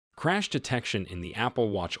Crash detection in the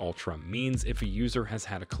Apple Watch Ultra means if a user has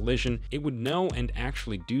had a collision, it would know and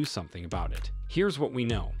actually do something about it. Here's what we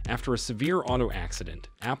know. After a severe auto accident,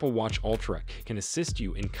 Apple Watch Ultra can assist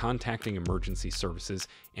you in contacting emergency services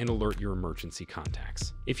and alert your emergency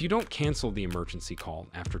contacts. If you don't cancel the emergency call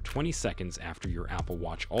after 20 seconds after your Apple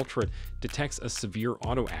Watch Ultra detects a severe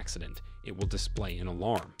auto accident, it will display an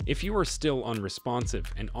alarm. If you are still unresponsive,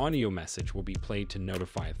 an audio message will be played to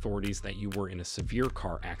notify authorities that you were in a severe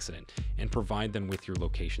car accident and provide them with your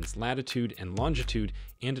location's latitude and longitude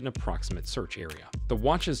and an approximate search area. The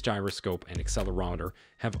watch's gyroscope and accelerometer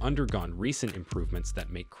have undergone recent improvements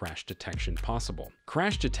that make crash detection possible.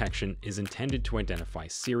 Crash detection is intended to identify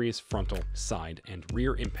serious frontal, side, and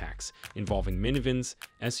rear impacts involving minivans,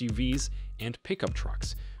 SUVs, and pickup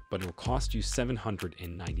trucks, but it will cost you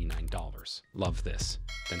 $799. Love this?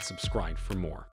 Then subscribe for more.